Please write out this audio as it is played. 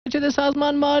چې د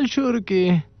سازمان مال شور کې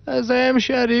زه هم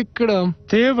شریک کړم.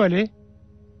 ته ولې؟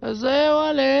 زه یې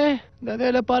ولې د دې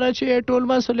لپاره چې ټول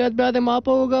مسؤلیت بیا د ما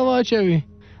په اوږه واچوي.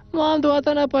 ما هم دوه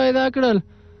تنه پیدا کړل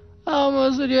او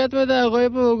مسؤلیت مې د هغوی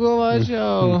په اوږو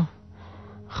واچاو.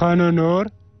 ښه نو نور؟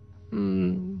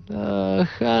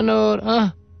 ښه نور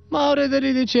ما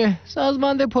اورېدلی دي چې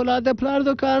سازمان د فولاد د پلار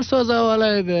دوکان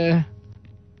سوځولی دی.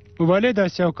 ولې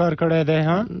داسې یو کار کړی دی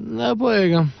ها؟ نه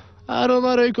پوهېږم.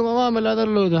 هرومرو یې کومه معامله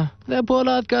درلوده. د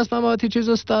فولاد کس ماماتي چې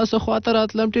زه ستاسو خواته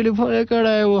راتلم ټلیفون یې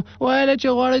کړی و. ویل چې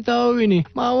غواړئ تا وویني.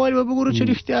 ما وویل به وګورو چې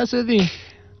رښتیا څه دي.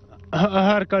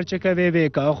 هر کار چې کوې ویې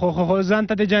کوه خو ځان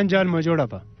ته د جنجال مه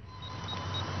جوړوه.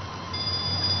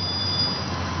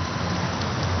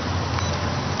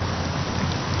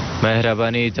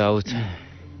 مهرباني داود،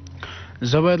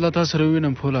 زه باید له تا سره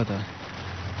ووینم فولاده.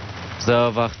 زه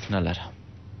وخت نه لرم.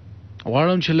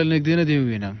 غواړم چې له نږدې نه دې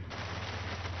ووینم.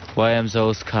 وایم زه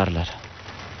اوس کار لرم.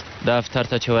 دفتر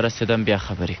ته چې ورسېدم بیا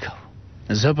خبرې کوو.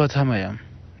 زه په تمه یم.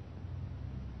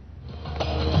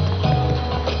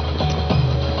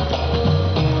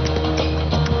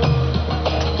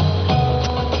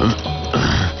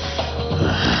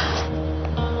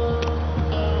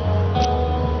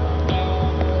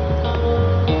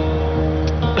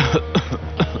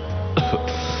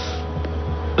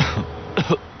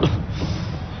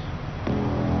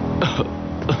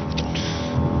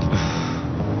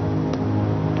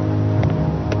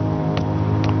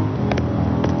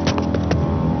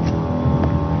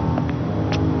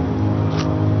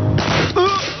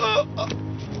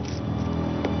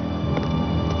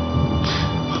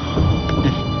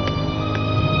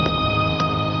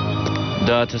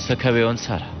 دا ته څه کوې اون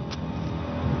سره؟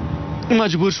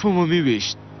 مجبور شوم ومې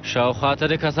ویشت. شاوخواته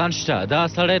د کسان شته. دا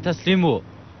سړی تسلیم و.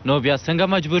 نو بیا څنګه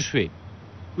مجبور شوې؟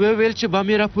 ویل چې بام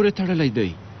یې راپورې تړلی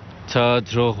دی. ته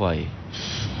دروغ وایې.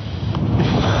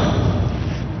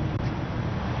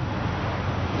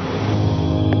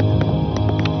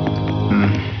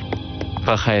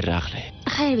 په خیر راغلی.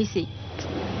 خیر ویسی.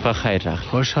 په خیر راغلی.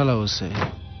 خوشحاله اوسئ.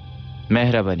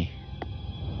 مهرباني.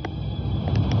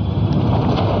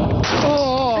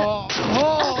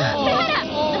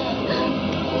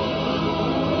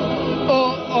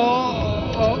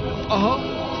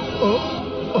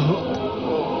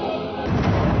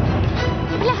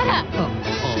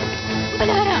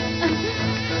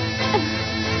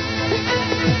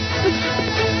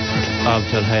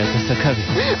 عبدالحی ته څه کوي؟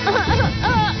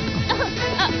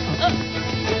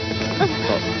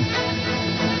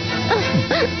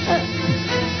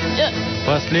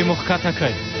 وسلې مو ښکته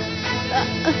کړئ.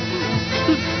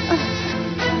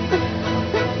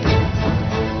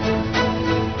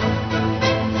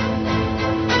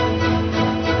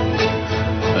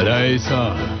 رئیسا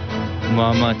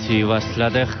ماماتي وسله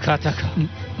دې ښکته کړه.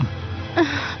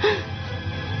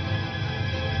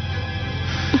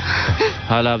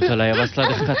 حالا عبدالله وسله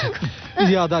دې ښکته کړه.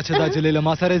 یا دا چې دا جلۍ له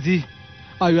ما سره ځي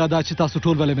او یا دا چې تاسو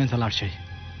ټول به له منځه لاړ شئ.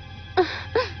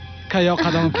 که یو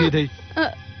قدم هم کېدی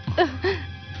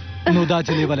نو دا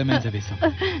جلۍ به له منځه ویسم.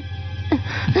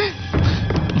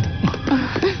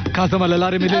 کاظمه له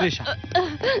لارې مې لرې شه.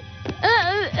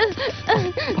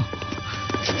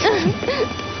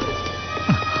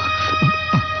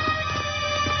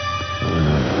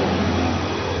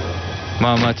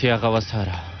 ماماتي هغه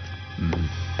وساره.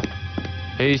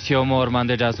 هیڅ یو مور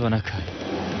باندې ډاز ونه کوي.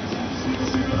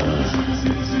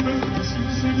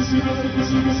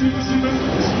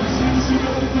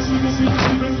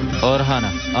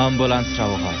 اورهانه امبولانس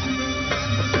راوغواړه.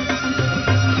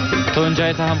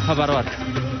 تونجای ته هم خبر ورکړه.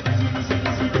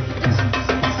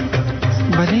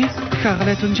 بلې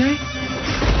ښاغلی تونجای.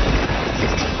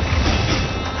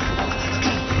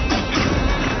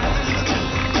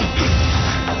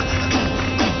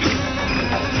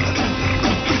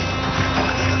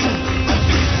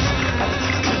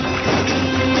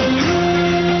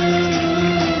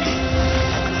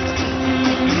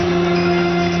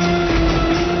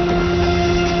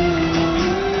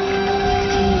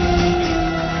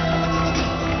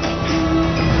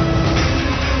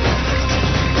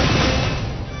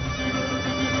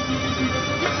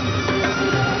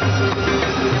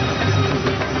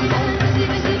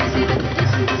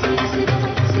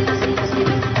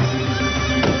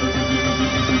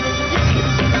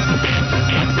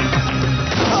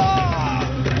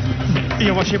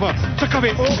 یوه شېبه څه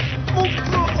کوې؟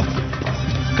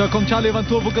 که کوم چا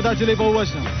لیونتوب وکړه دا جلۍ به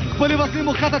ووژنم. خپلې وسلې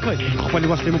مو ښکته کړئ. خپلې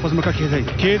وسلې مو په ځمکه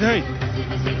کېږئ.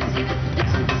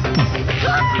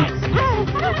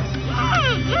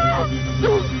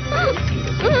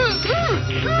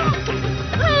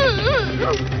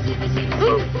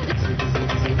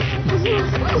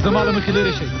 زما له مخې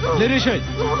لرې شئ لرې شئ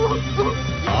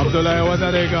عبدالله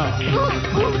ودرېږه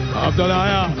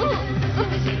عبدالله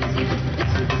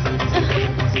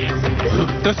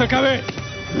ته څه کوې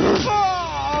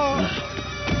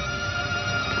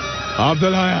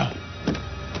عبدالله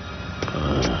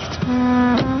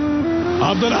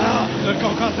عبدالله زرکه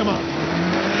او قاسمه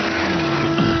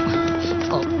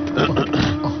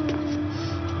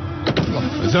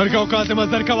زرکه او قاسمه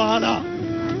زرکه وهاله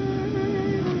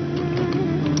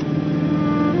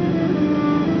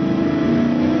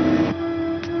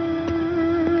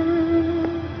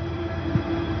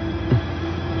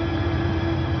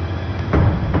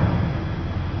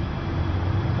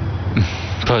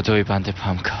په دوی باندې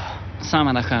پام کوه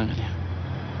سمه ده ښاغلی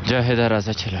جاهده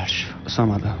راځه چې لاړ شو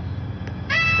سمه ده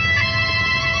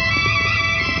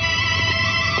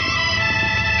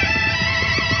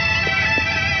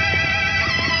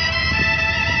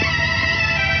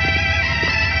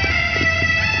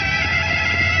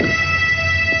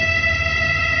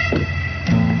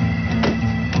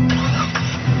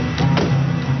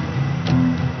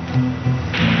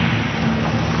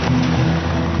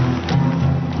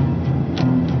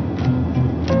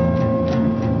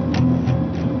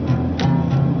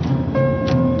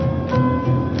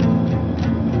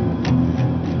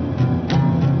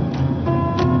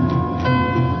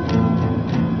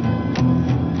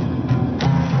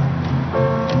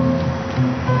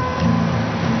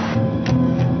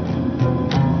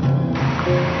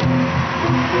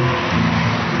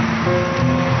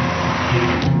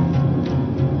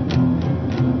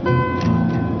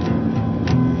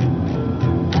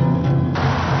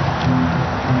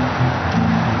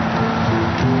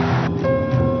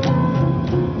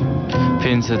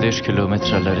دېرش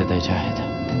کیلومتره لرې دی جاهده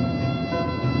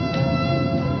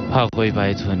هغوی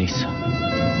باید ونیسو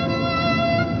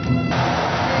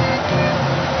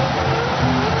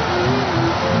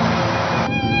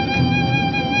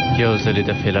یو ځلې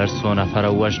د فیلر څو نفره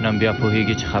ووژنم بیا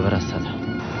پوهېږي چې خبره څه ده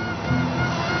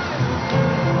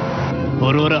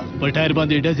وروره په ټایر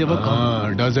باندې ډزې وکړه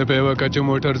ډزې په یې وکړه چې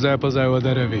موټر ځای په ځای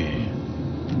ودروي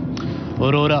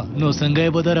وروره نو څنګه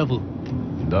یې ودروو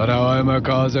دارا وایم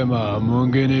کاظمه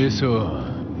مونږ یې نیسو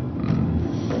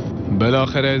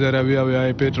بالاخره یې دروي او یا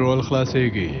یې پټرول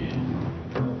خلاصېږي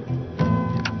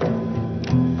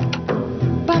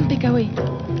پام پې کوئ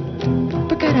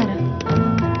په کراره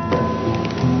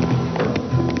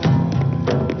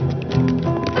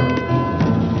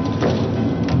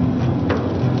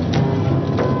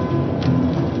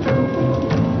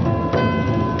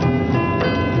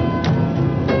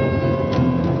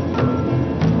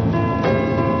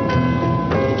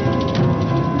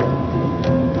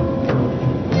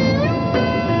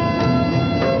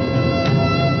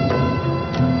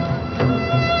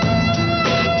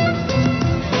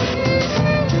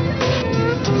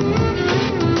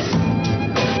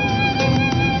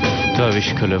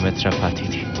کیلومتره پاتې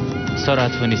دي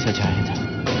سرعت ونیسه جاهده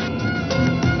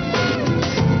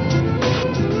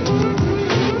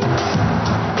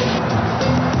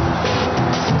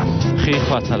ښي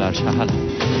خواته لاړ شه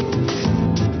هله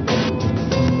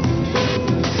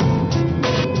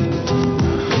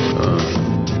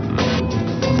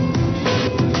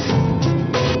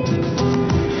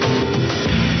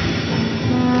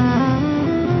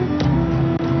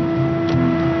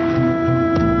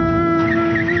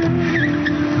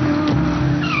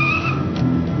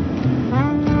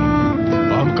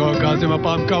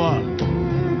پام کوه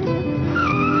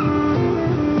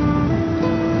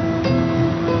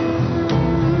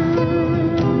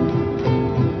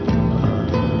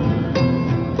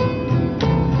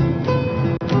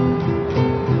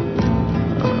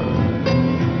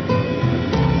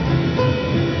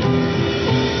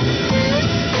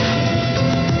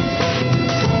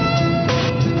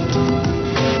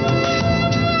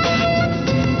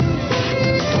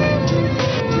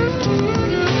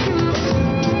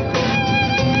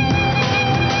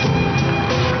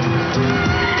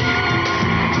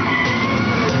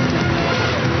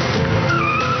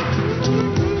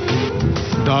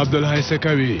عبدالله څه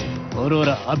کوي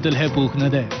وروره عبدالله پوخ نه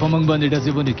دی په موږ باندې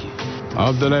ډزې ونه کړي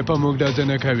عبدالله په موږ ډزې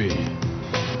نه کوي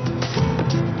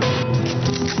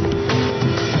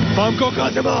پام کو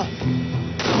کاظمه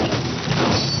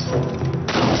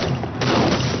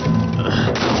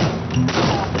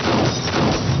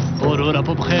وروره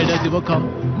په پښې ډزې وکړم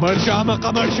مړ شه احمقه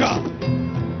مړ شه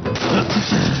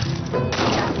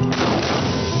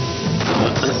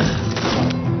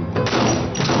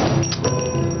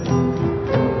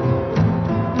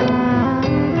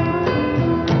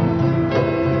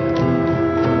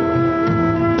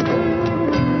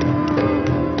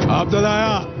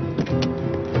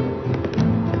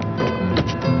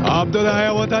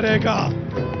ودرېږه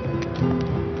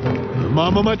ما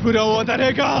مه مجبوروه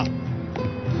ودرېږه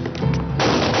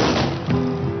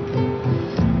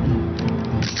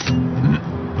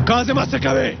کاظمه څه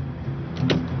کوې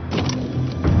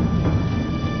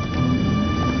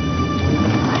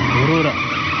وروره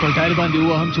پر ټایر باندې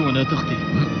ووهم چې ونه تښتي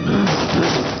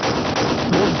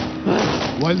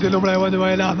ولې دې لومړی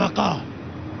ونیویل احمقه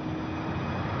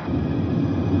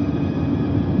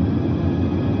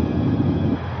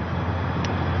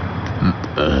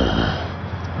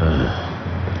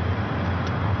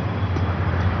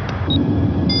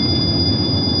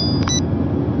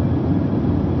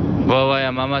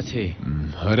ووایم ماما چې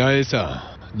رئیسه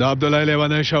د عبدالله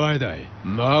لیونی شوی دی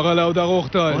هغه له ده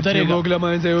غوښتل چې موږ له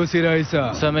منځه یوسي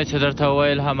رئیسه څه مې چې درته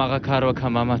وویل هماغه کار وکړه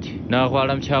مامتي نه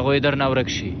غواړم چې هغوی درنه ورک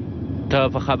شي ته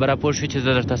په خبره پوه شوې چې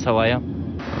زه درته څه وایم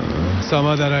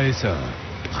سمه ده رئیسه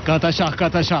ښکته شه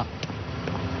ښکته شه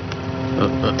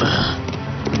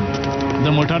د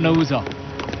موټر نه وځه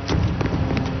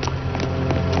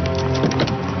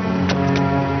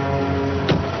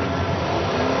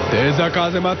تیزه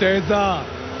کاظمه تیزه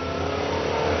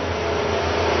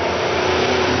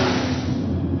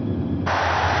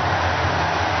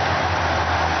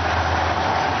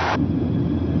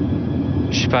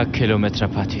شپږ کیلومتره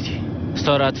پاتې دي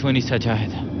سرعت ونیسه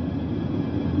جاهده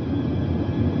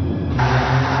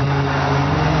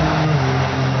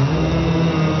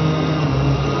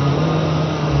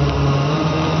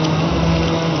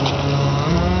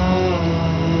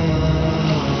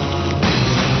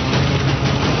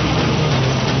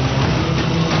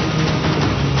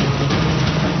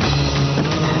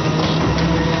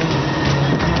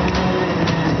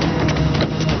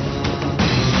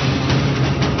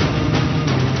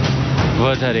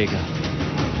ودرېږه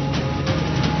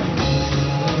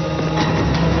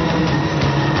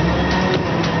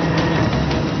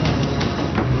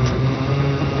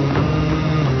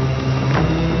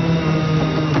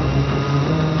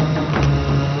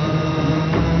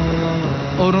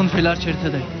اورون فیلر چیرته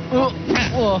دی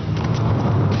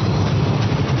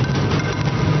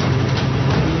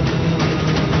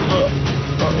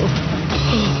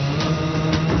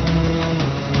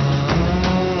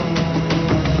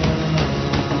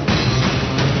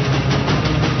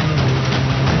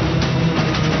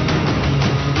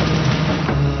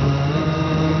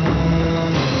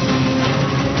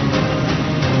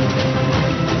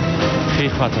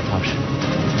خواته تاو شه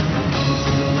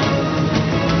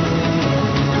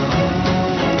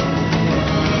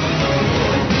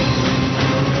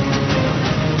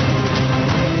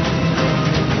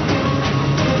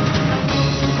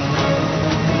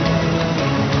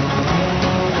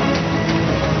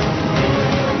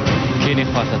کینی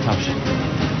خواته تاو شه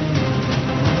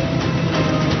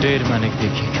ډېر ما نږدې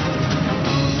کېږه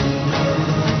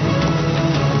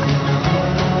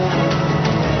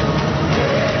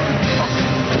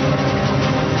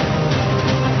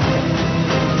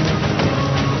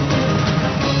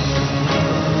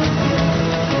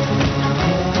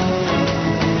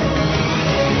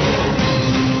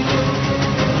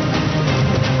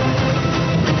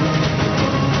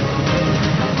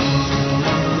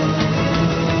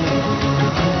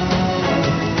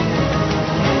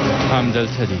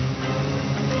همدلته دي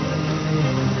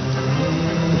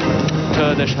ته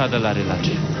د شا د لارې لاړ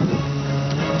شه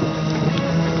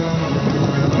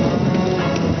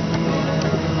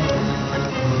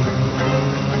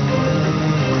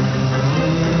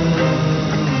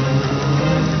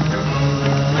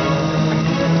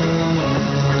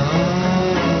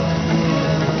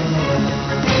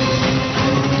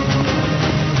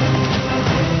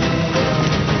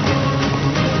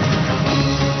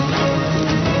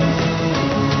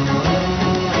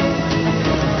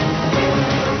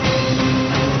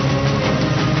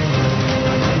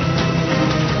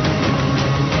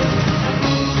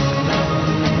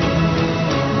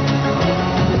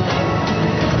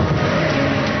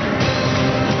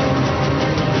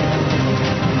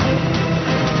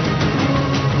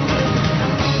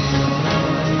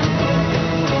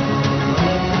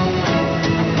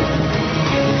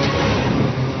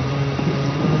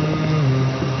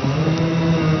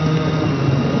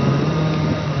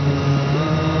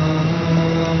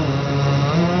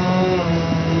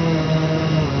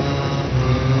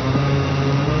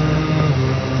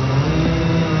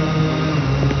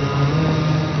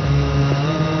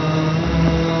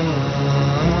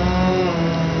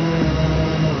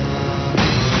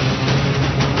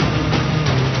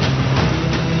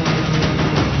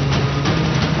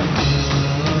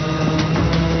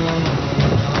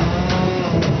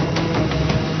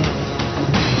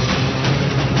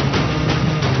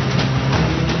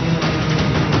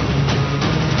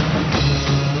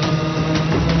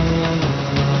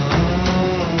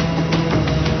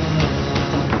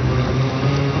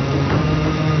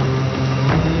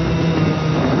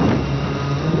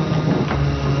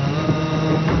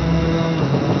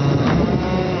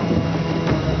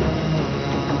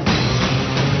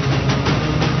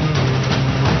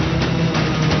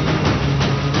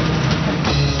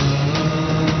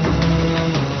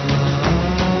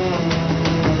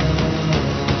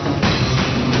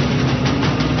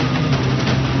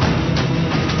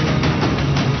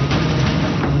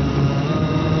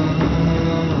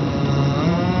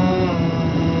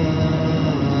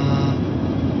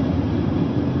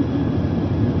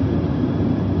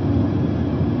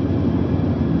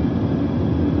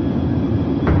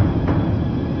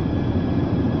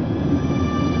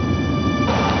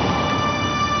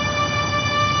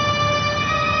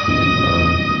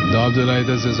عبدالله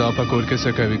د ززا په کور کې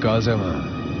څه کوي کاظمه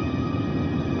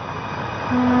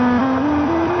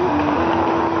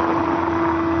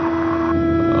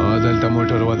دلته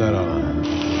موټر ودراوه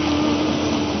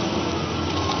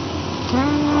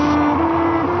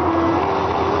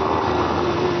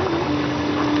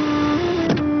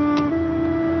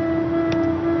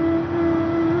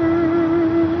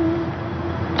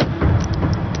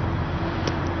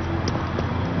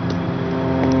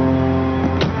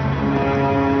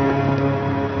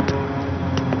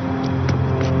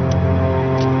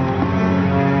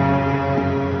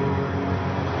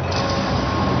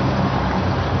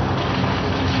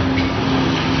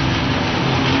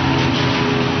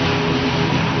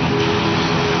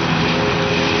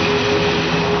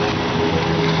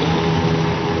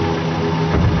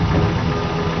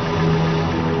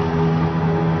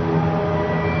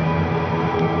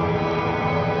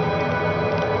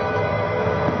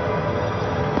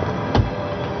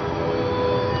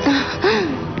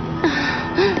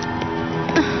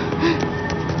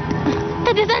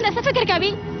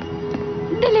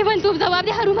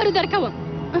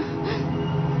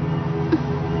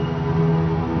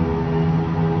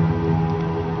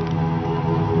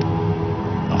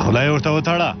خدای ورته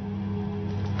وتړه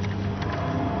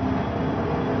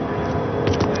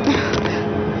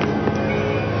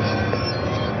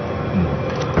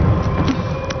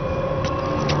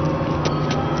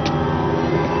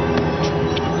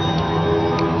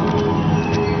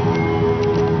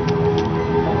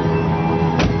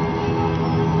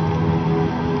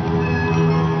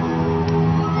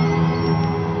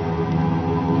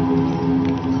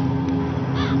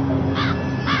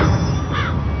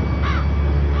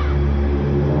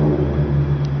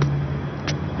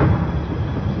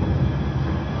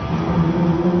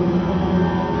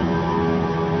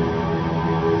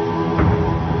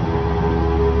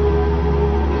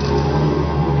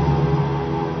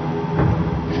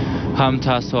هم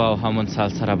تاسو او همون سال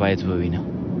سره باید ووینم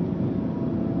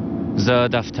زه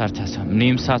دفتر ته ځم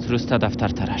نیم ساعت وروسته دفتر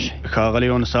ته راشئ ښاغلی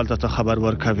اون سال ته خبر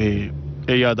ورکوي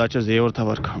یا دا چې زه یې ورته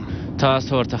ورکوم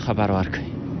تاسو ورته خبر ورکئ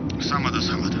سمه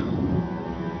ده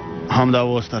همدا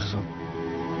اوس درځم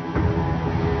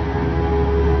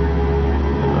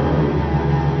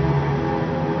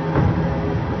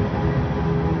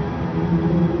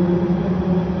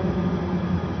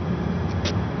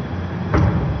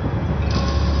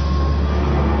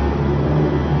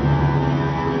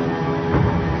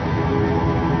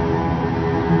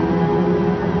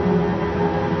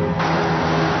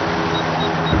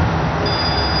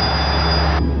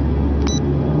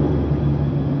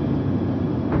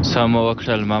سم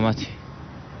وکړل مامتي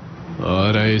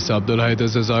رئیس عبدالله د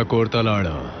ززا کور ته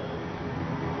لاړه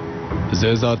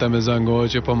ززا ته مې زنګ ووهه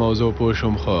چې په موضوع پوه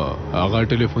شوم خو هغه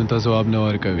ټلیفون ته ځواب نه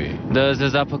ورکوي د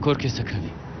ززا په کور کې څه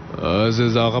کوي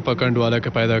ززا هغه په کنډواله کې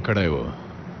پیدا کړی و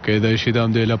کیدای شي د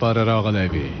همدې لپاره راغلی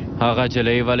وي هغه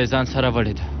جلۍ ولې ځان سره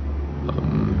وړې ده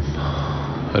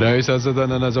رئیس زه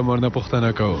دننه ځم ورنه پوښتنه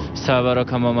کوم صبر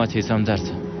وکړه مامتي ځم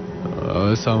درځم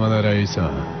سمه ده رئیسه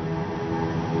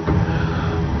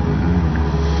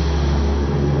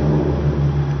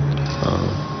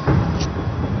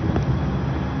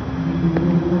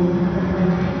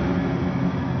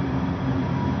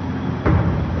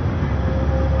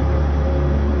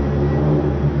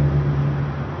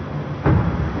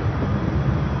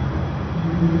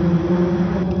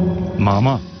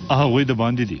ماما هغوی د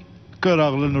باندې دي که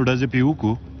راغله نو ډزې پې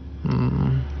وکړو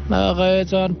هغه یې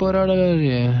ځان پورې اړه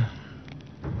لري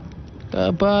که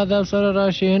په ادب سره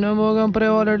راشي نو موږ هم پرې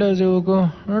ولې ډزې وکړو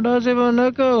نو ډزې به نه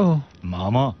کوو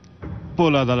ماما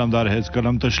پولاد علمدار هیڅ کله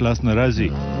هم تش لاس نه راځي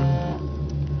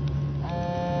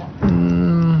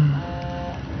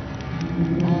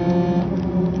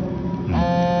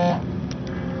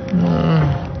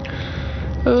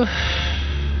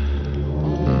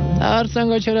هر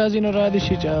څنګه چې راځي نو را دې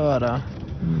شي جواره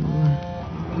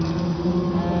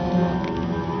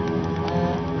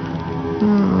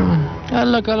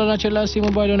الله کله نه چې لاسي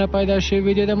موبایلونه پیدا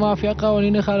شوي دي د مافیا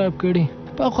قوانین خراب کړي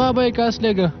پخوا به یې کس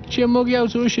لږه چې موږ یو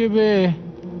څو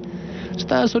شېبې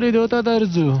ستاسو لیدو ته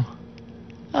درځو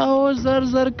او زر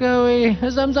زر کوئ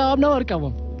زم ځواب نه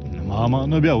ورکوم ماما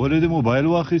نو بیا ولې دې موبایل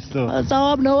واخیسته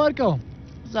ځواب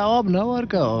نه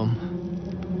ورکوم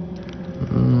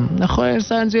خو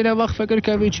انسان ځینې وخت فکر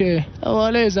کوي چې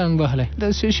ولې زنګ وهلی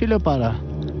د څه شي لپاره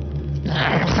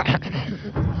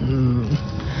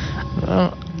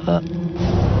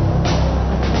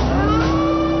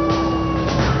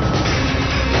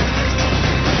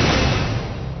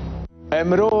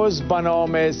امروز به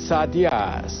نام سعدی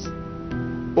است.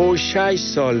 او 6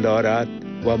 سال دارد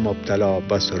و مبتلا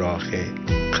به سوراخ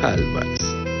قلب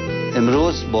است.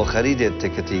 امروز با خرید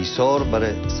تکت ایثار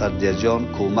برای سردیجان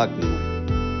کمک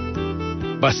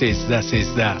نمایید. با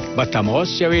 13 با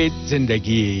تماس شوید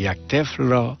زندگی یک طفل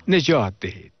را نجات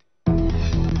دهید.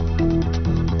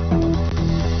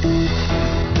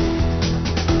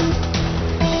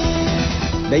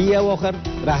 در این اواخر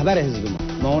رهبر حزب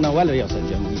ما معاون اول ریاست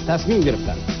جمهوری تصمیم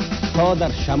گرفتند تا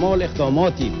در شمال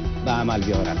اقداماتی به عمل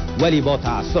بیارند، ولی با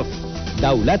تأسف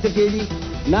دولت فعلی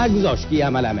نگذاشت که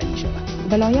عمل عملی شود.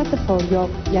 ولایت فاریاب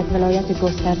یک ولایت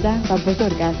گسترده و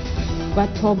بزرگ است و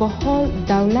تا به حال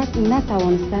دولت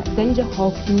نتوانسته زنج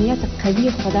حاکمیت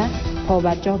قوی خود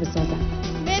پابرجا بسازد.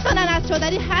 میتونن از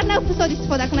چادری هر نوع فساد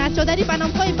استفاده کنن، از چادری به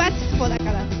نام‌های بد استفاده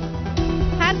کنن.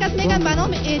 هر کس میگن به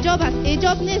نام ایجاب است،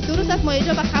 ایجاب نیست. درست است، ما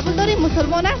ایجاب قبول داریم،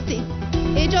 مسلمان هستیم،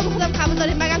 ایجاب خودم قبول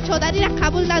داریم، مگر چادری را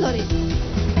قبول نداریم.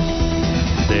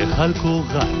 د خلکو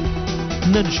غږ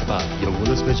نن شپه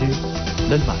 11 بجې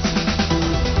للماس.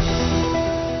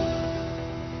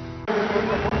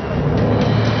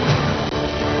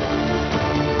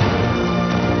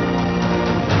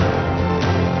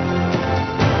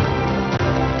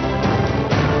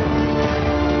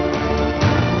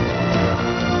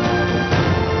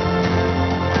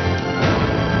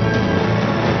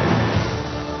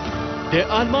 د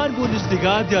آلمان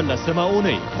بوندسلیګا د 11مه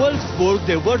اونۍ وولفسبورګ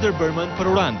د وردر برمن پر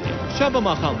وړاندې شب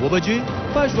ماښام 2 بجې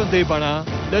په ژوندۍ بڼه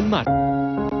لنمر.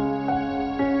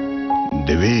 د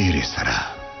ویرې سره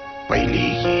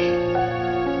پیلېږي.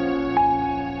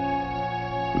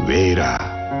 ویره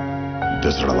د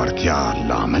زړورتیا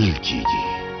لامل کیږي.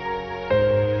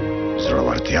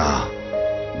 زړورتیا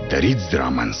دریځ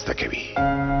رامنځته کوي.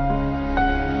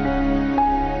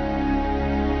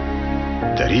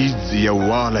 دریځ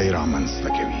یووالی رامنځته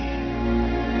کوي.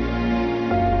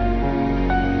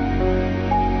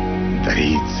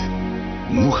 دریځ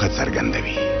موخه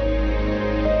څرګندوي.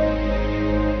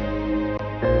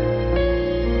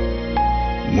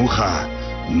 موخه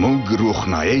موږ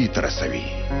روښنایۍ ته رسوي.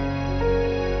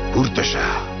 پورته شه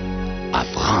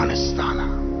افغانستانه.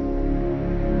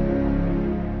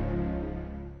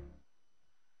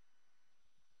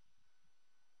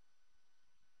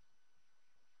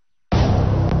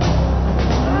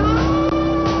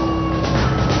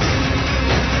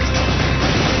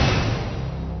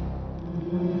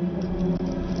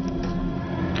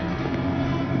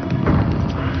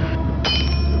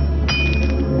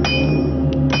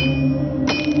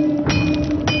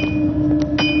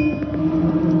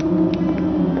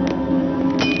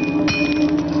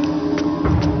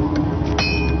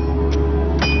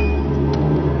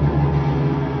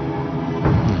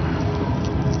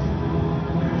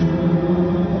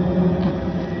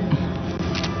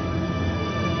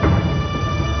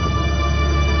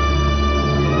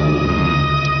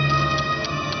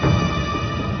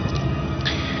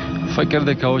 فکر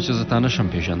دې کاوه چې زه تا نشم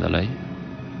پېژندلی؟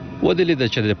 ودې لیده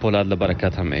چې د پولاد له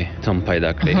برکته مې تم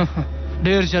پیدا کړې.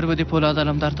 ډېر ژر به د پولاد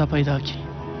علم درته پیدا کړي.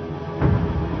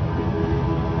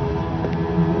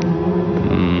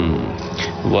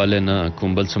 ولې نه،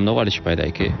 کوم بل څوم نه غواړي چې پیدا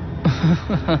یې کړې؟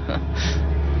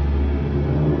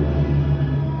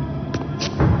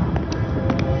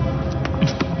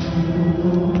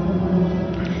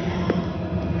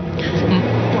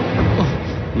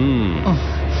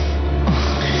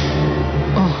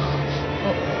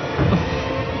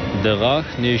 د غاښ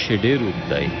نیش ډېر اوږد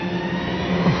دی.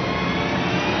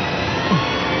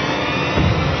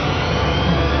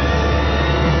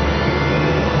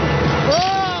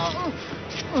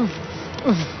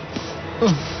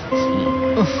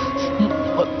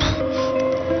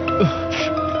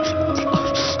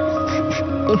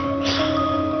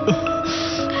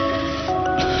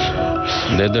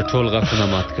 د ټول غاښونه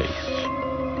مات کوي.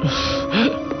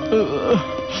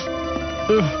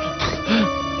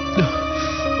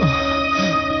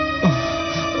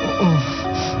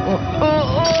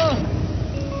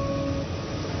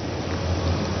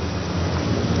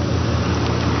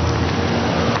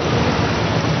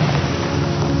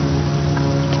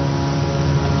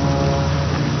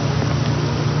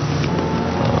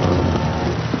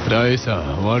 رئیسا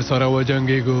ورسره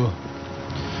وجنګېږو؟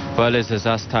 ولې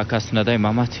زه ستا کس نه دی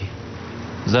مامتي.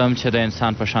 زه هم چې د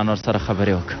انسان په شان ورسره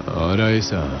خبرې وکړم.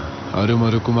 رئیسا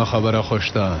هرومرو کومه خبره خوښ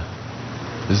ده.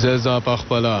 زه ځه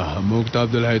پخپله موږ ته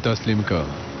عبدالحی تسلیم که.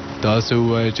 تاسو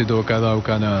ووایئ چې دوکه ده او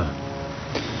که نه.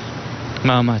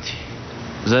 مامتي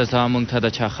زه موږ ته د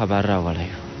چا خبر راوړی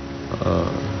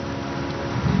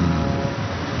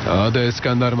د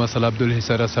اسکندر مسله عبدالحی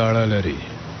سره څه اړه لري؟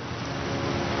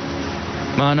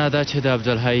 معنا دا چې د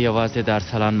عبدالحی یوازې د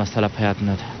ارسلان مسله په یاد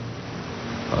نه ده.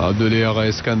 عبدالحی هغه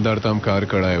اسکندر ته هم کار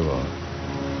کړی و.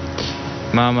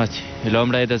 مامتي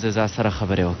لومړی د زیزا سره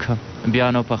خبرې وکړم بیا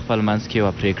نو په خپل منځ کې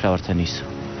یوه پرېکړه ورته نیسو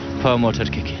په موټر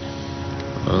کې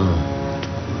کښېنه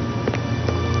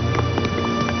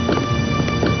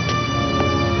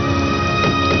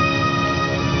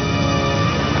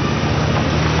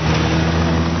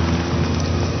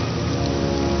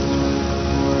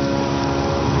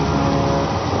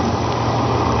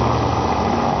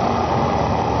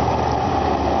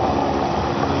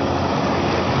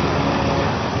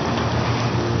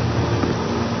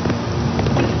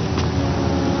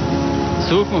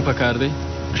څوک مو پکار دی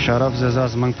شرف زیزا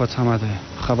زمنګ په سمه دی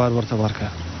خبر ورته ورکړه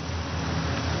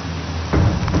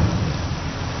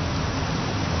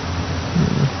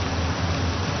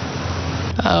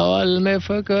اول مې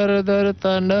فکر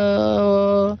درته نه و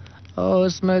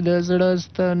اوس مې د زړه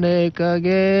ستنې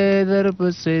کږې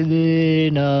درپسې دي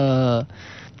نه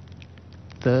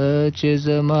ته چې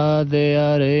زما د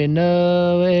یارې نه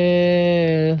وې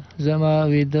زما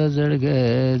ویده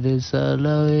زړګی د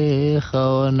سالوې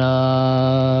ښونه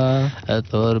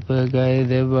تور پګی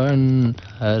د بڼ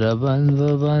هر بند به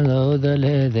بند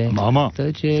اودلی دی ماما ته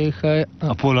چې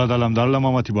اپولاد علمدار له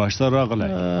ماما تیباش سره راغلی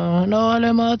نو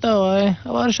ولې ماته وایې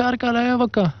ورشه هرکلی یې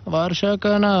وکړه ورشه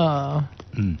که نه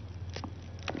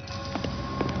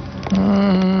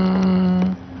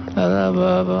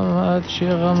بابا مات شي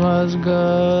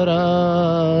غمازګره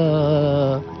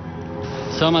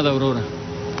سمه ده وروره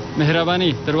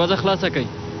مهرباني دروازه خلاصه کړئ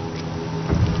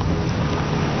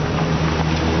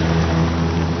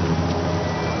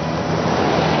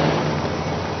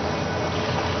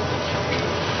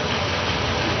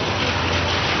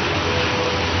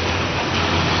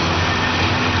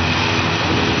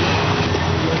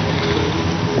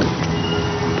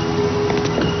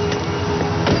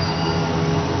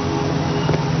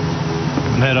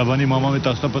مهرباني ماما مې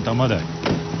تاسو ته په تمه ده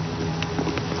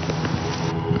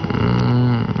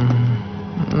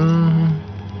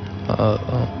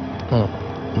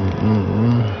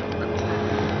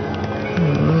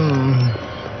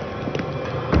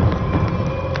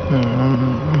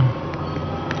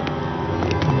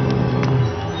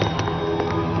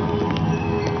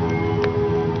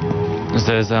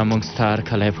زیزا موږ ستا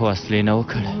هرکلی په وسلې نه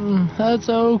وکړی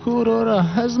هڅه وکړو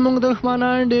وروره زموږ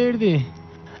دښمنان ډېر دي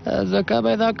ځکه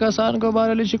به دا کسان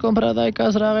ګومارلي چې کوم پردی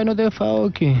کس راغی نو دفاع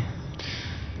وکړي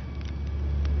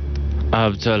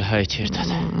عبدالحی چیرته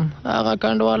دی هغه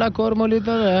کنډواله کور مو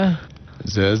لیدلی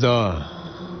زیزا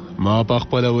ما په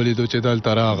خپله ولیدو چې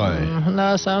دلته راغی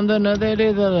ناسم ده نه دی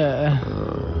لیدلی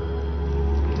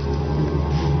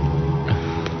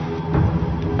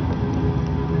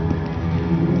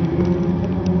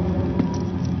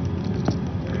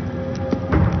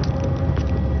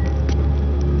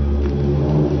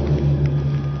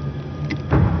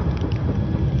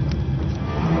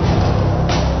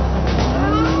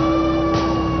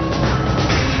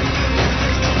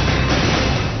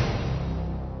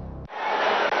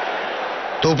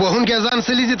توپوهونکی ځان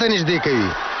سلیزې ته نږدې کوي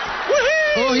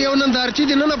اوه یو نندارچي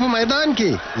دی نن په میدان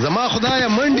کې زما خدایه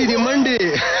منډې دي منډې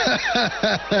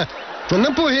نه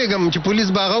پوهېږم چې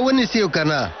پولیس به هغه ونیسي او که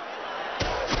نه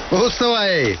اوس څه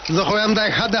وایې زه خو یم دا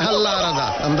ښه د حل لاره ده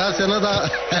همداسې نه ده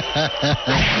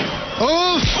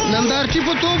اوف نندارچي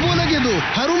په توپ ولګېدو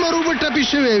هرومرو به ټپي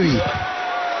شوی وي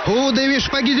هو د یوې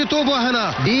شپږیزې توپ وهنه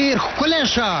ډېر ښکلی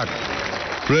شاټ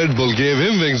Red Bull gave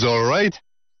him wings all right.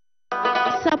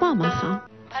 سبا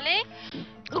ماښام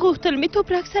غوښتل مې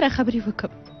توپراک سره خبرې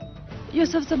وکړم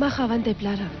یوسف زما خاوند دی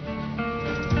پلاره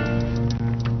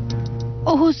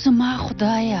اوه زما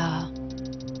خدایه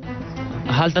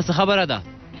هلته څه خبره ده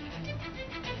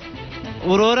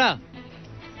وروره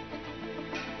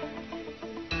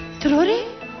ترورې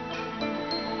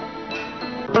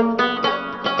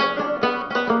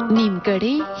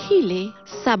نیمګړې هیلې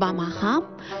سبا ماښام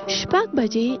 6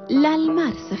 بجې له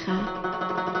لمر څخه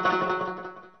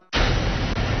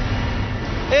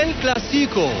ال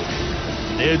کلاسیکو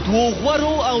د دوو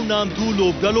غورو او نامتو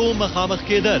لوبډلو مخامخ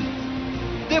کېدل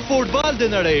د فوټبال د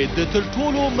نړۍ د تر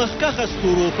ټولو مخکښه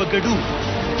ستورو په ګډون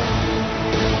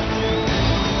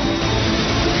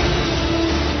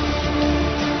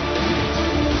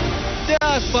د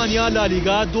اسپانیا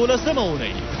لالیګا 12مه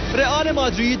اونۍ رئال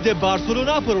مادرید د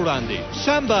بارسلونا پر وړاندې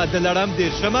شنبه د لړم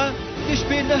 10مه د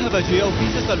شپې 9 بجې او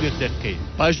 45 دقیقې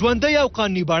په ژوندۍ او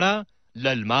قانوني بڼه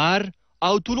له لمر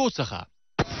او طلوع څخه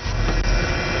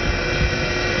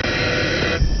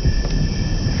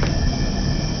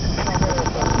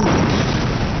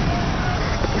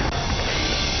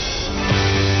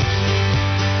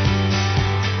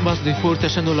بس دی پورته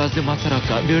شه نو لازمات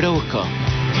راکړه بیړه وکړه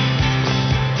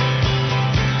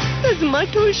زما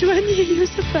ټول ژوند یې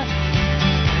یوسفه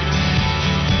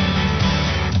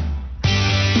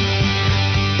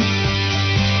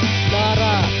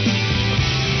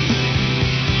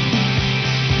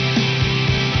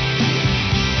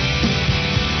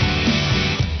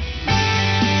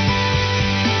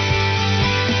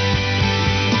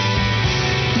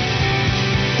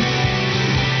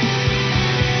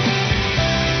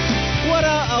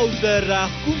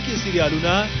راښکونکي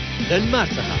سریالونه له لمر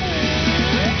څخه.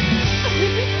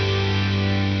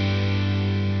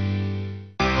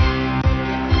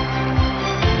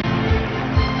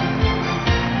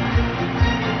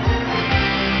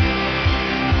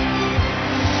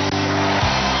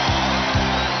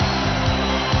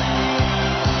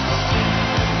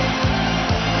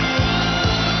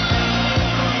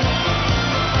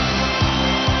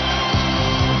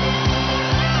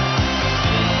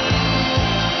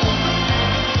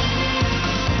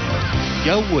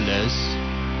 یو ولس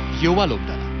یوه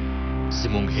لوبډله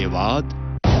زموږ هیواد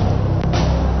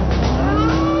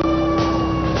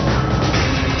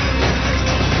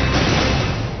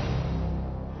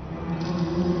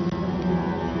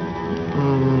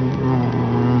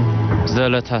زه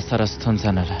له تا سره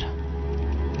ستونزه نه لرم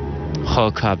خو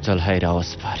که عبدالحی را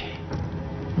وسپارې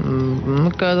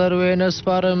که در وی نه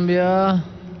سپارم بیا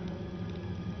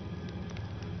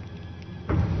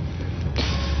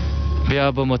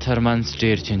بیا به مو ترمنځ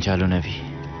ډېر جنجالونه وي.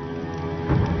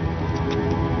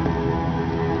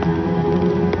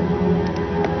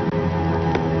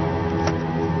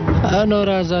 نو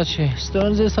راځه چې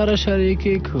ستونزې سره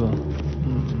شریکې کړو.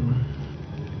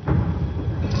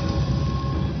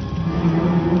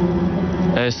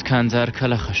 اسکندر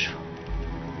کله ښه شو؟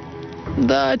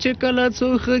 دا چې کله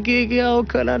څوک ښه کېږي او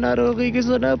کله ناروغېږي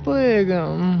زه نه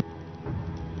پوهېږم.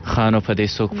 ښه نو په دې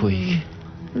څوک پوهېږي؟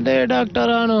 دې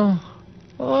ډاکټرانو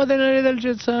او دې نه لیدل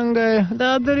چې څنګه یې د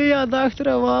عبدالي یاداښت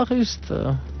را واخیسته.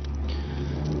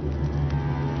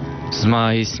 زما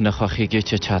هېڅ نه خوښېږي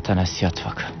چې چاته نصیحت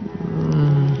وکړم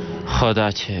خو دا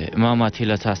چې ما ماتې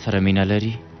له تا سره مینه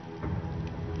لري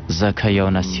ځکه یو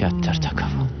نصیحت درته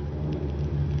کوم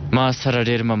ما سره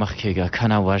ډېر مه مخ کېږه که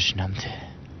نه وژنم دې.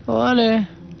 ولې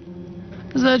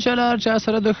زه چې له هر چا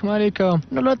سره دښمني کوم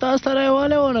نو له تا سره یې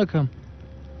ولې ونه کړم؟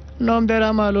 نوم دې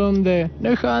را معلوم دی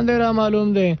نښان دې را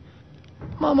معلوم دی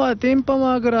ما ماتیم په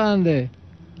ما ګران دی.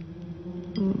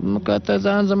 که ته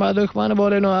ځان زما دښمن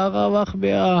بولې نو هغه وخت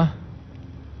بیا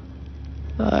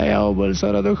یو بل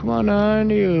سره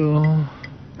دښمنان یو.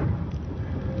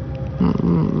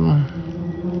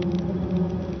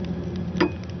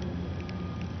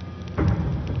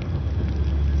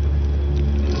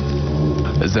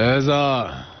 زیزا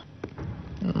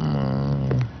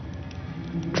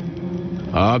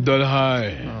عبدالحی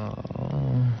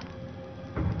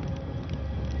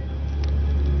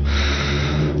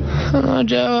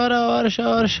جوهره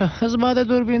ورشه زما د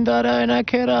دوربین داره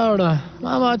عینکې راوړه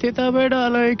ما ماتې ته به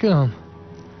ډالۍ کړم.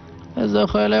 زه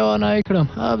خو یې لیوانی کړم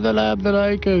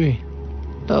عبدالحی کوي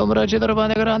دومره چې در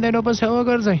باندې ګران دی نو پسې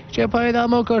وګرځئ چې پیدا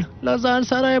مو کړ له ځان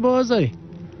سره یې بوځئ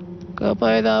که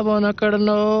پیدا مو نه کړ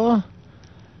نو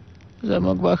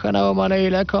زموږ بښنه ومنئ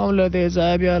هیله کوم له دې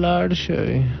ځایه بیا لاړ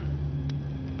شئ.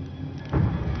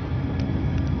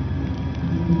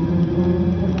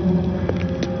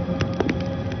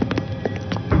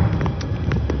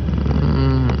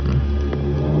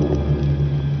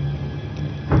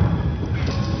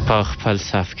 په خپل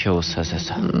صف کې اوسه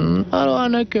زه پروا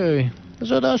نه کوي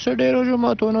زه داسې ډېرو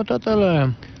جوماتونو ته تللی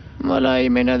یم ملایي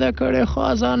مې نه ده کړې خو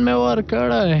اذان مې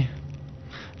ورکړی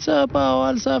څه په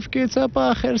اول صف کې څه په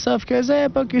آخر صف کې زه یې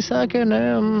په کیسه کې نه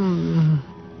یم.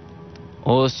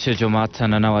 اوس چې جومات ته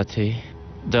ننوتې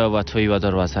د وتو یوه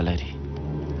دروازه لري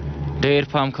ډېر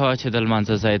پام کوه چې د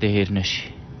لمانځه ځای دې هېر نه شي.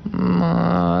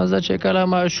 زه چې کله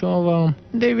ماشوم وم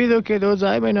د ویدو کېدو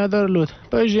ځای مې نه درلود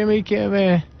په ژمي کې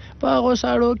مې په هغو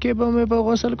ساړو کې به مې په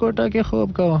غسل کوټه کې خوب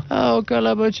کوه او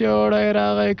کله به چې اوړی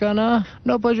راغی که نه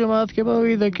نو په جومات کې به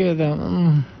ویده کېدم.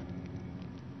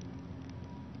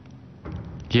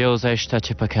 یو ځای شته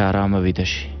چې پکې ارامه ویده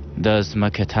شي د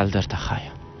ځمکې تل درته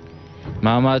ښایم.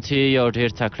 ماماتې یو ډېر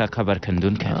تکړه قبر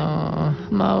کندونکی دی.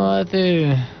 ماماتې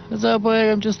زه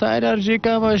پوهېږم چې ستا انرژي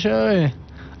کمه شوې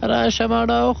راشه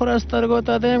ماړه وخوره سترګو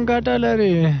ته دې هم ګټه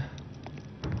لري.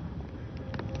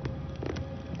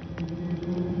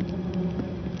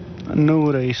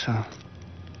 نو رئیسه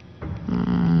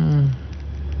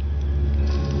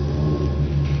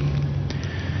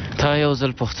تا یو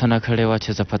ځل پوښتنه کړې وه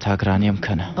چې زه په تا ګران یم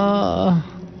که نه؟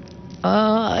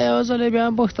 یو ځل یې بیا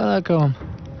هم پوښتنه کوم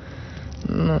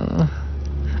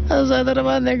زه در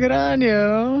باندې ګران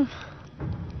یم.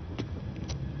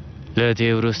 له دې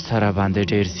وروسته را باندې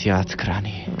ډېر زیات ګران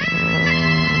یې.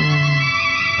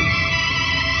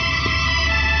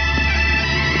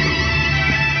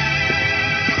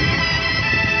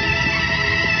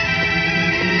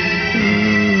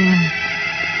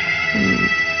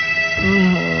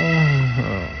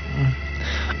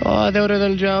 دې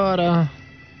اورېدل جواره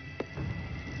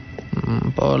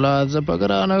پولاد زه په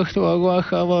ګرانښت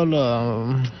وغوښولم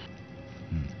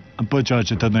پچا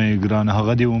چه تنهای گران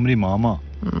هغه دی عمری ماما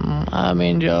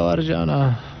آمین جاور جانا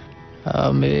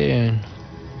آمین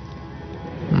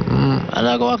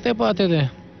لگ وقت پاتے دے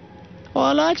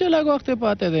والا چه لگ وقت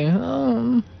پاتے دے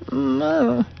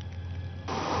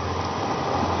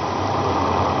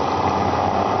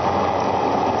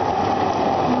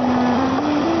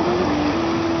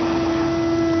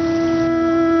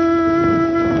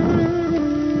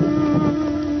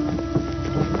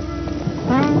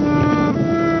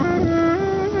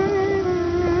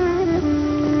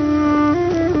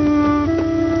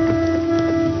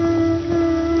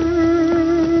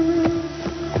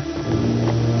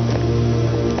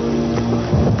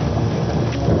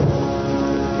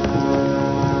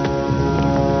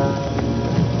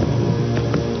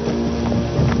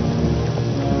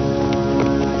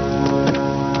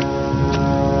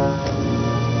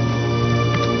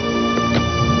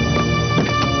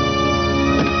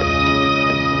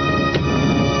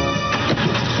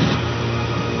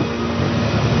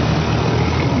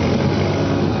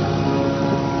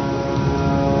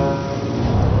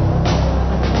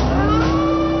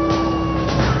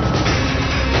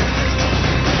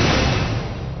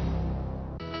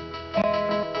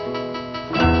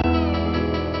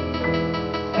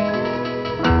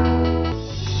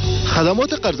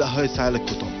خدمات قرضه‌های سهل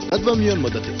کوتاه مدت و میان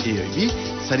مدت AIB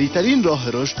سریع‌ترین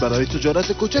راه رشد برای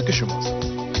تجارت کوچک شماست.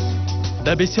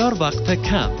 در بسیار وقت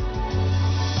کم.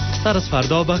 سر از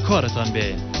فردا به کارتان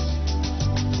به.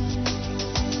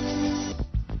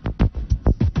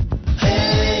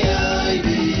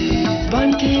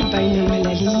 بانک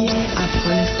بین‌المللی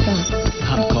افغانستان،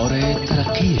 همکار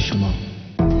ترقی شما.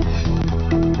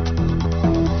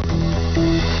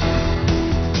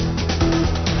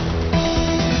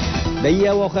 دهه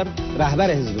اواخر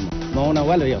رهبر حزب ما معاون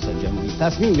اول ریاست جمهوری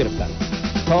تصمیم گرفتند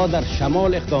تا در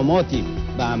شمال اقداماتی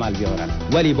به عمل بیارند،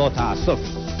 ولی با تأسف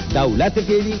دولت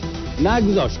فعلی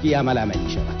نگذاشت که عمل عملی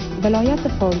شود. ولایت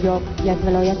فاریاب یک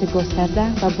ولایت گسترده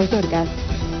و بزرگ است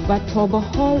و تا به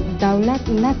حال دولت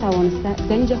نتوانسته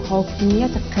دنج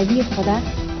حاکمیت قوی خود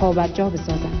پابرجا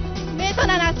بسازد.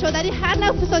 میتونن از چادری هر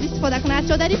نوع فساد استفاده کنن، از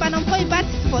چادری به نام‌های بد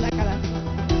استفاده کنن.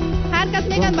 هر کس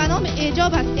میگن به نام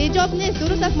ایجاب است، ایجاب نیست.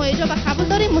 درست است، ما ایجاب قبول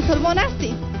داریم، مسلمان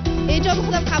هستیم، ایجاب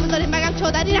خودم قبول داریم، مگر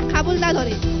چادری را قبول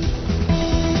نداریم.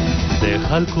 ده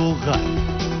خلق و غرب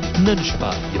نن شبه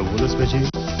 11 بجې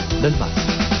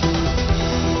للمغرب.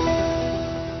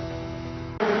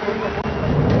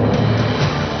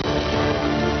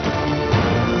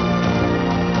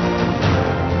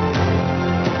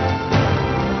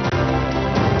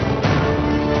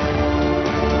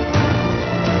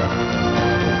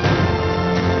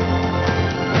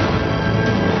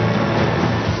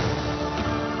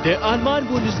 د آلمان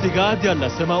بوندسلیګا د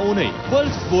 11مه اونۍ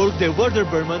ولفسبورګ د ورډر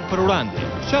برمن پر وړاندې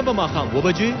شنبه ماښام 2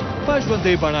 بجې په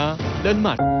ژوندۍ بڼه له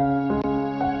لمر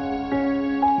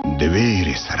د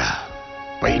ویرې سره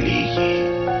پیلېږي.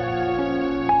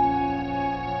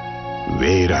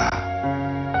 ویره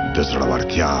د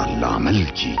زړورتیا لامل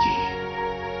کیږي.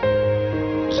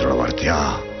 زړورتیا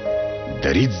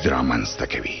دریځ رامنځته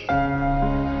کوي.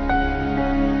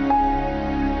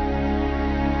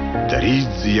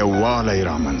 دریځ یووالی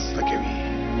رامنځته کوي.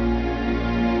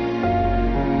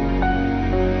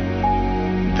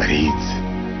 دریځ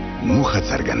موخه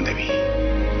څرګندوي.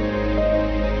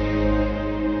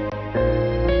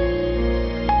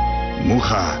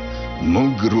 موخه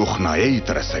موږ روښنایۍ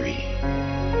ته رسوي.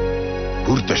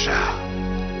 پورته شه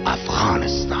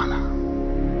افغانستانه.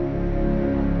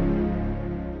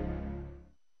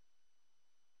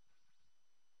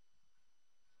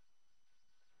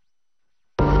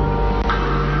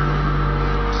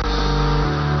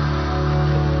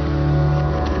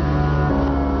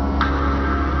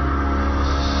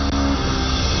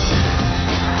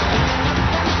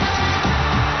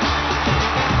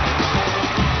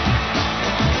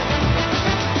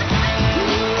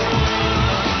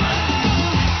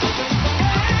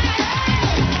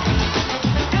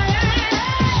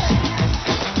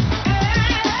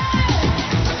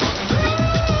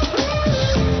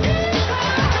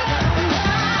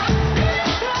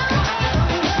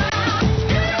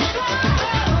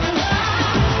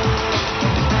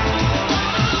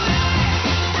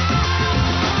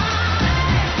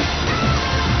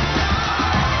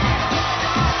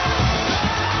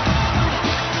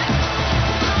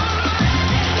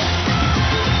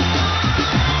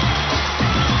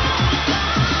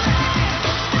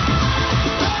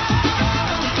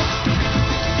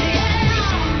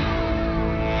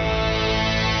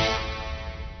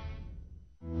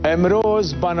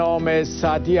 امروز به نام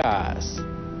سعدی است.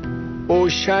 او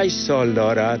 6 سال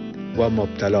دارد و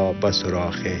مبتلا به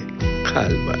سوراخ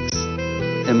قلب است.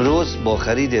 امروز با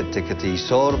خرید تکت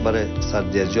ایثار برای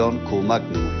سردیجان کمک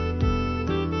نمایید.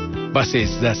 با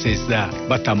 13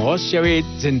 با تماس شوید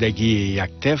زندگی یک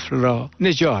طفل را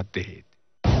نجات دهید.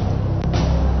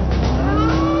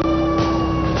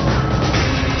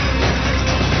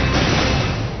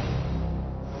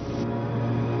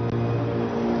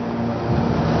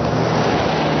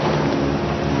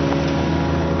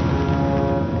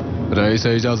 رئیس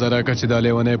اجازه را که چې دا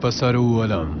لیونی په سر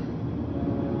وولم.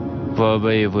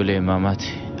 بابا یې ولې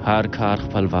امامتي هر کار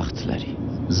خپل وخت لري.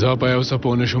 زه په یو څه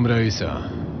پوه نه شوم رئیسه.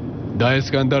 دا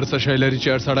اسکندر څه شی لري چې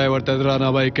هر سړی ورته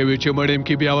درناوی کوي چې مړیم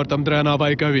کې بیا ورته هم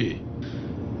درناوی کوي.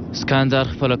 اسکندر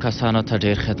خپلو کسانو ته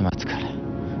ډېر خدمت کړی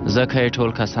ځکه یې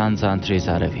ټول کسان ځان ترې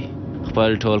ځاروي.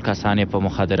 خپل ټول کسان یې په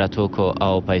مخدره توکو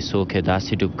او پیسو کې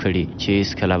داسې ډوب کړي چې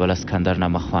هېڅکله به له اسکندر نه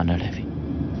مخ وانه اړوي.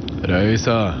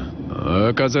 رئیسه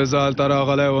که زه هلته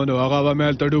راغلی و نو هغه به مې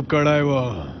هلته ډوب کړی و.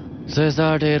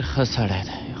 زیزا ډېر ښه سړی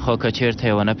دی خو که چېرته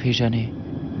یې ونه پېژنې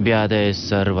بیا دی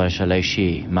زر وژلی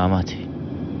شي مامتې.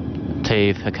 ته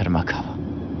یې فکر مه کوه.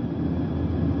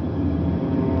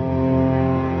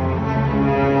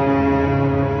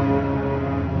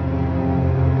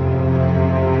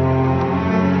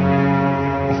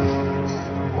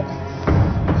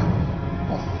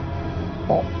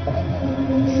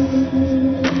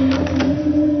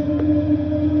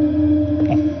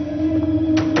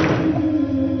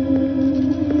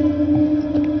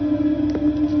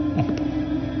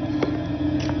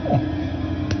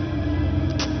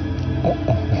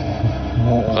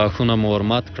 غاښونه مو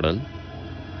ورمات کړل.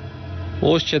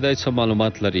 اوس چې دی څه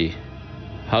معلومات لري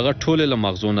هغه ټولې له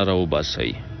مغزو نه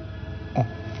راوباسئ.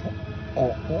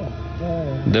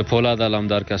 د پولاد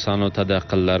علمدار کسانو ته د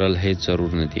عقل لرل هیڅ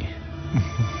ضرور نه دي.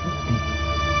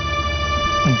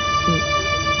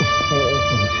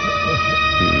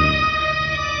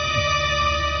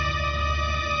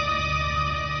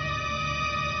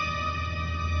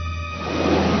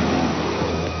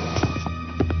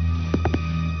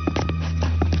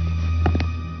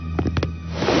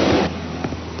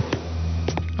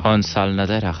 آن سال نه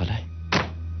دی راغلی.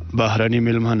 بهرني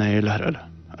مېلمانه یې لرل.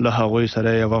 له هغوی سره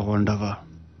یوه غونډه وه.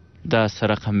 دا څه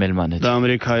رقم مېلمانه دي؟ د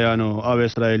امریکایانو او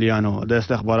اسرائیلیانو د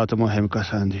استخباراتو مهم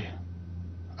کسان دي.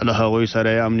 له هغوی سره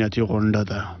یې امنیتي غونډه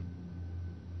ده.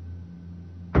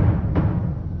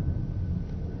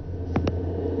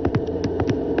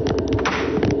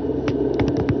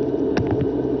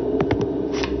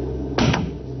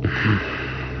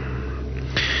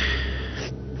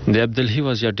 د عبدالهی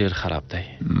وضعیت ډېر خراب دی.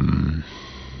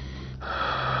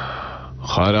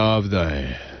 خراب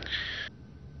دی.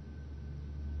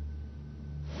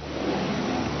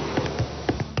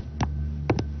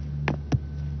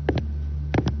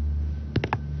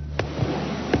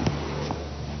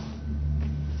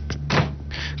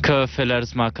 که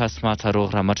فلرز ما کس ما ته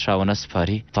روغ رمټ راونه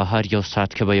سپاري په هر یو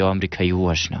ساعت کې به یو امریکایي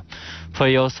ووژنم. په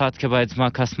یو ساعت کې باید زما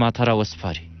کس ما ته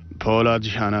راوسپاري. پولاد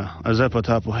جانه زه په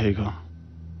تا پوهېږم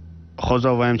خو زه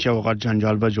وایم چې یو غټ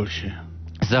جنجال به جوړ شي.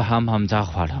 زه هم همدا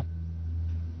غواړم.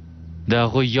 د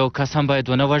هغوی یو کس هم باید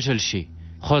ونه وژل شي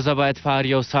خو زه باید په هر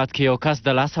یو ساعت کې یو کس د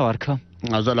لاسه ورکړم.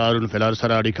 زه له هارون فلر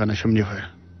سره اړیکه نشم نیولی.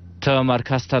 ته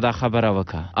مرکز ته دا خبره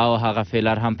وکړه او هغه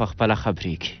فیلر هم په خپله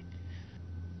خبرېږي.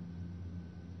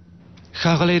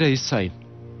 ښاغلی رئیس صاحب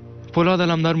پولاد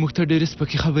علمدار موږ ته ډېرې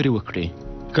سپکې خبرې وکړې.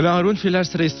 که له هارون فیلر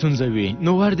سره یې ستونزه وي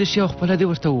نو ور دې شي او خپله دې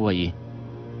ورته ووایي.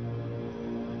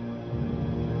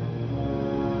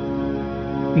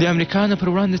 د امریکا نه پر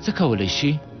وړاندې څه کولی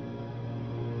شي؟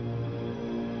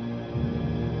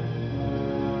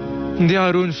 د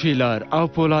هارون فیلر او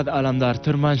پولاد علمدار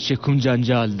ترمنځ چې کوم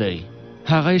جنجال دی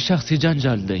هغه یې شخصي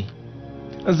جنجال دی.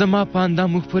 زما په انده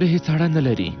موږ پورې هېڅ اړه نه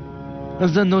لري.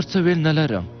 زه نور څه ویل نه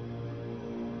لرم.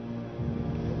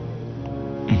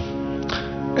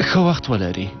 ښه وخت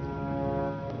ولري.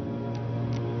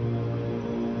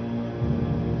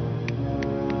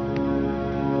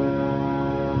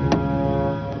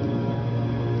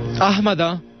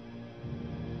 احمده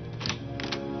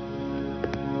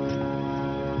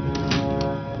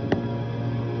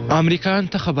امریکایان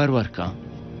ته خبر ورکه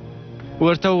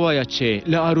ورته ووایه چې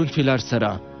له هارون فیلر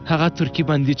سره هغه ترکي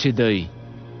بندي چې دی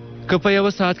که په یوه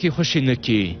ساعت کې خوشي نه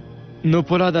کړي نو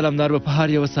پولاد علمدار به په هر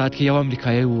یوه ساعت کې یو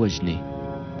امریکایي ووژني.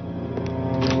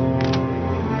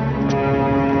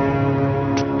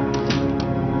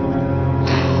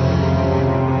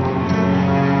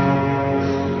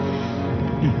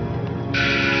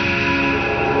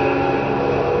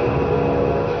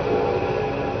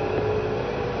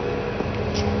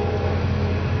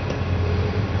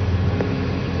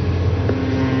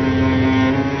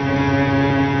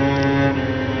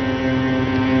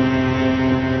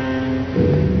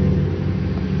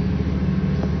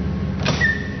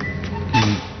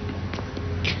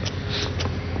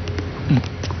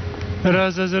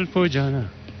 راځه زلفو جانه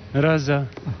راځه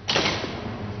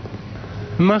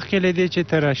مخکې له دې چې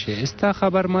ته راشې ستا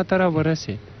خبر ما ته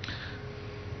راورسېد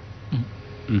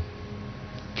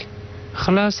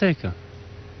خلاصه که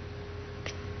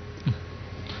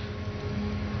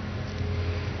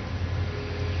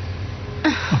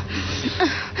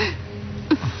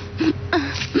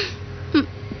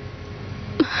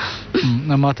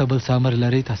ما ته بل څه امر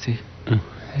لرئ تاسې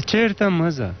چېرته مه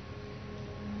ځه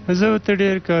زه ورته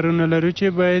ډېر کارونه لرو چې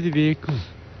باید ویې کړو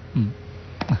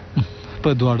په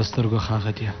دواړو سترګو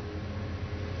ښاغلیه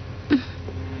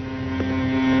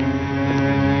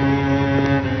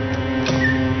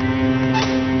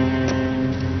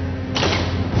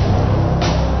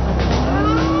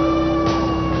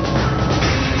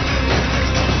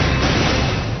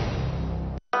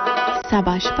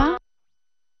سبا شپه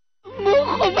مو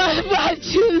خو برباد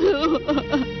شدو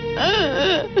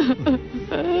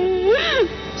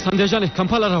ساندیا جانې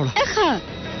کمپاله راوړه ښه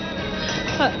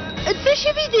څه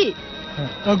شوي دي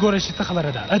ګوره چې څه خبره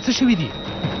ده څه شوي دي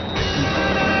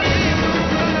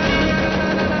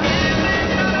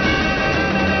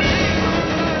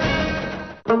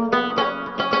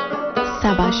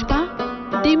سبا شپه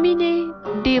د مینې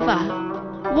ډیوه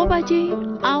 2 بجې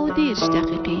او 10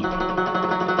 دقیقې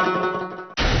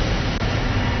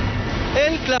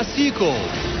ال کلاسیکو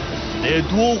د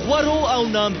دوو غورو او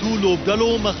نامتو لوبډلو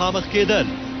مخامخ کېدل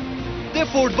د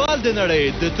فوټبال د نړۍ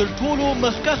د تر ټولو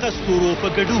مخکښ ستورو په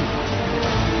ګډون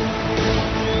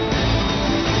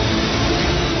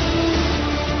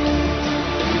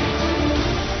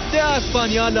د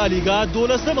اسپانیا لالیګا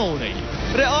 12مه اونۍ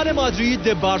رئال مادرید د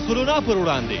بارسلونا پر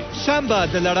وړاندې شنبه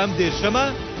د لړم 10مه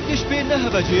د شپې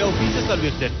 9 بجې او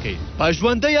 45 دقیقې په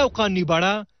ژوندۍ او قانوني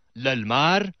بڼه له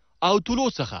لمر او طلوع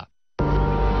څخه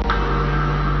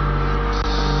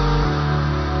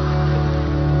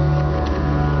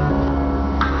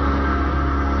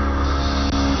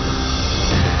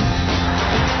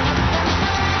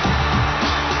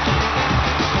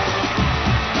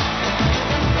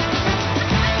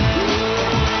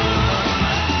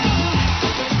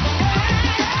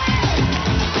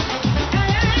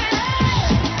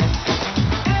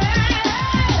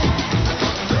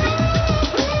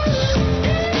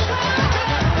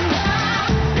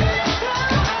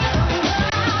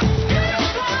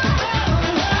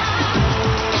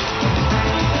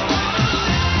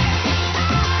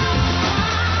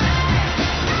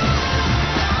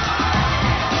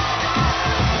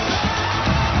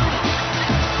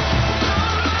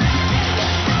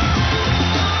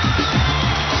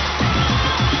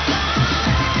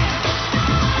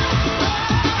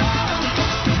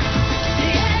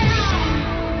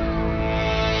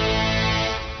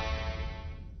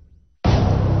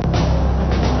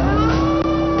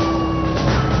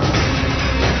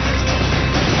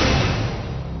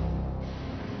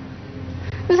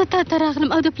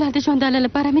راغلم او د پلار د ژوندانه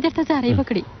لپاره مې درته زارۍ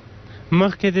وکړې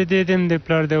مخکې د دې دم د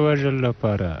پلار د وژلو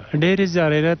لپاره ډېرې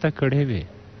زارۍ راته کړې وې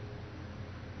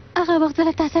هغه وخت زه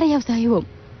له تا سره یو ځای وم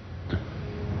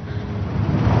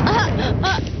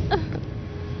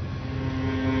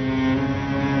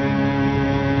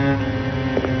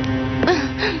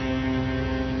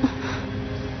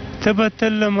ته به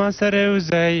تل له ما سره یو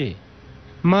ځای یې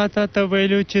ما تا ته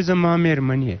ویلو چې زما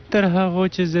مېرمن یې تر هغو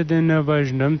چې زه دې نه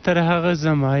وژنم تر هغه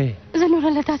زما یې زه نوره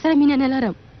له تا سره مینه نه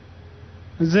لرم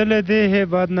زه له دې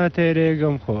هېواد نه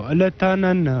تېرېږم خو له تا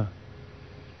نه نه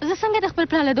زه څنګه د خپل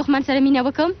پلار له دښمن سره مینه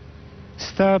وکړم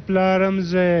ستا پلارم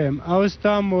زه یم او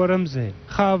ستا مورم زه یم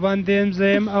خاوند یم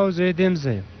زه یم او زوی دې یم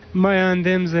زه یم میاند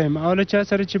یم زه یم او له چا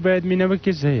سره چې باید مینه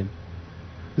وکړي زه یم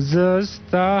زه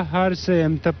ستا هر څه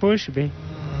یم ته پوه شوې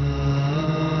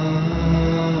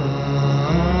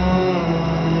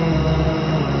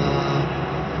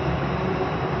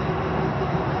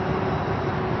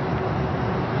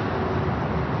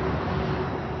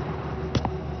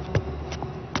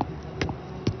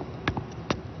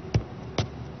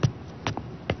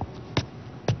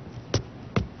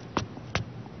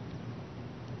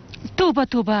توبه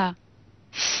توبه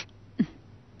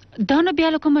دا نو بیا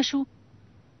له کومه شو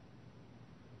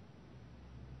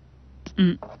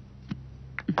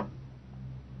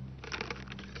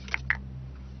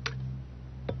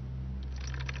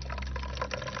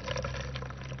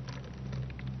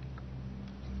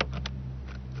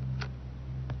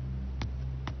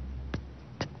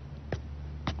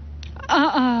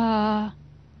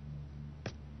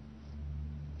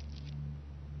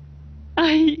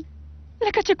ای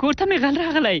لکه چې کور ته مې غل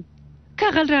راغلی که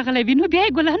غل راغلی وي نو بیا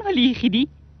یې ګلان ولې ایښي دي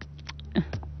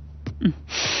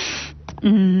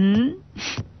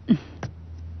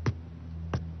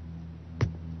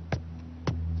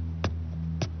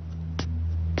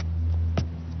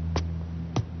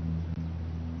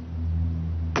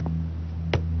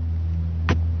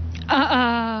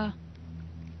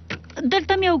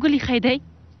دلته مې یو ګل ایښی دی.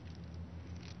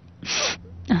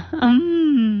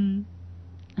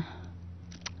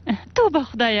 توبه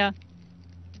خدایه،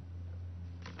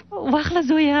 واخله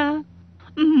زویه،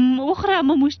 وخوره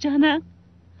مموش جانه.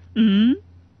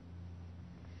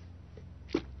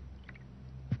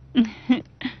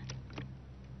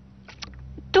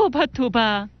 توبه توبه،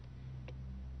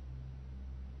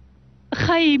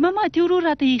 ښایي مماتې ورور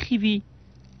راته ایښي وي.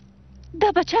 دا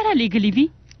به چا رالیږلي وي؟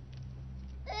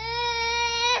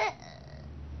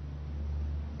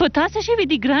 په تا څه شوي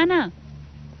دي ګرانه؟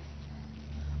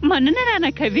 مننه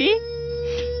رانه کوي؟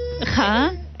 ښه،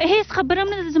 هېڅ خبره هم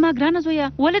نه ده زما ګرانه زویه.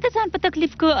 ولې د ځان په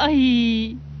تکلیف کو؟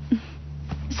 ای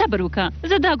صبر وکړه،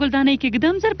 زه دا ګلدانۍ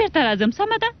کېږدم، زر بېرته راځم.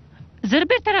 سمه ده، زر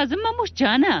بېرته راځم مموش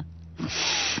جانه.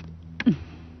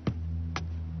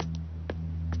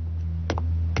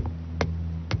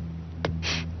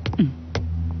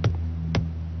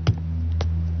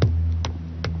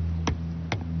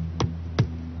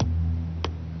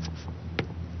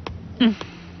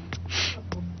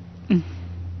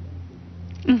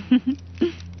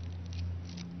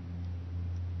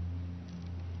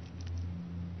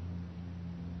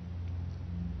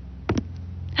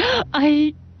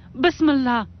 ای بسم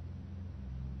الله.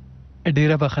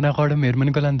 ډیره بخښنه غواړم میرمن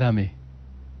ګلندامې.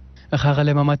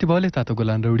 ښاغلی مماتې به ولې تا ته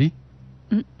ګلان راوړي؟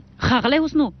 ښاغلی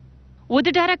حسنو،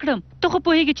 ودې ډاره کړم. ته خو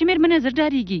پوهېږې چې میرمنې زر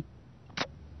ډارېږي.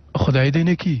 خدای دې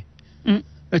نه کي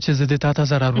چې زه دې تا ته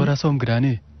ضرر ورسوم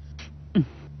ګرانې.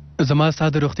 زما ستا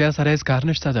د روغتیا سره هېڅ کار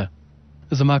نشته ده.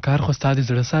 زما کار خو ستا د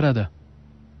زړه سره ده.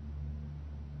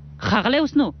 ښاغلی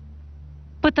حسنو،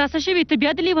 په تا څه شوي؟ ته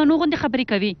بیا د لیوانو غوندې خبرې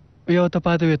کوې. یو ته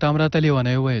پاتې وې، تا هم راته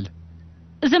لیونی وویل.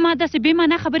 زما داسې بې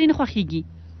معنا خبرې نه خوښېږي.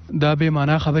 دا بې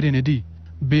معنا خبرې نه دي،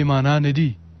 بې معنا نه دي.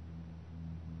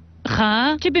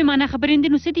 ښه، چې بې معنا خبرې نه دي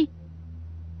نو څه دي؟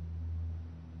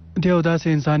 د یو داسې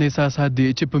انسان احساسات دي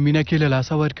چې په مینه کې له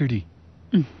لاسه ورکړي.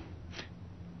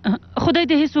 خدای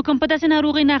دې هېڅ وکم په داسې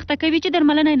ناروغۍ نه اخته کوي چې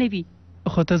درملنه نه وي.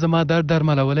 خو ته زما درد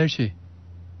درملولی شي.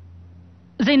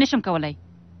 زه یې نشم کولی.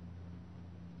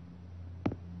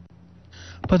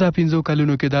 په دا 5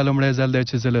 کلونو کې دا لومړی ځل دی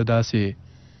چې زه له داسې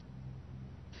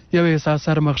یو احساس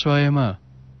سره مخ شوی یم.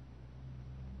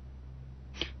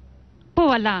 په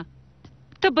والله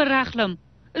ته به راخلم،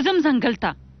 ځم ځنګل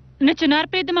ته، نه چنار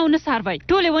پرېږدم او نه څاروی،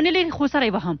 ټولې ونې لري خو سره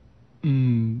یې وهم.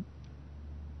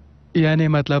 یعنې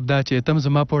مطلب دا چې ته هم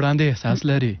زما په وړاندې احساس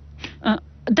لرې.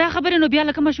 دا خبرې نو بیا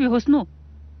لکه مشوې حسنو.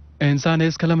 انسان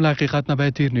هېڅکله هم له حقیقت نه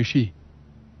باید تیر نشي.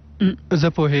 زه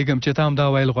پوهېږم چې ته هم دا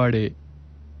ویل غواړې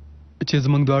چې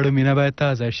زموږ دواړو مینه باید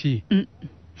تازه شي.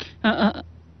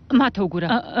 ما ته وګوره،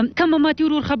 که مماتې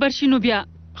ورور خبر شي نو بیا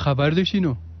خبر دې شي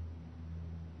نو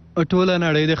ټوله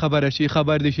نړۍ دې خبره شي.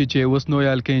 خبر دې شي چې اوس نو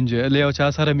یالکنج له یو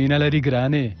چا سره مینه لري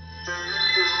ګرانې.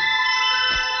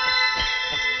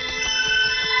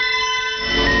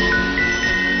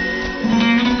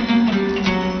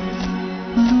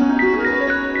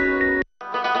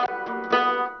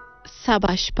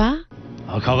 سبا شپه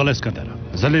ښاغلی اسکندر،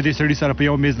 زه له دې سړي سره په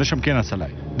یو میز نشم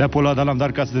کېناستلی. دا پولاد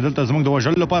علمدار کس د دلته زموږ د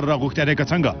وژلو لپاره راغوښتی دی که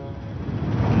څنګه؟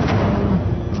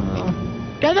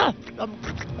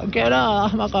 کېنه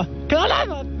احمقه، کېنه.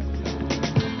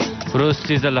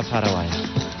 وروستي ځل لپاره وایه،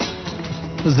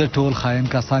 زه ټول خاین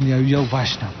کسان یو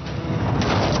وژنم.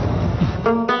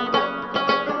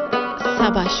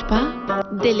 سبا شپه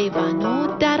د لیوانو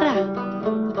دره.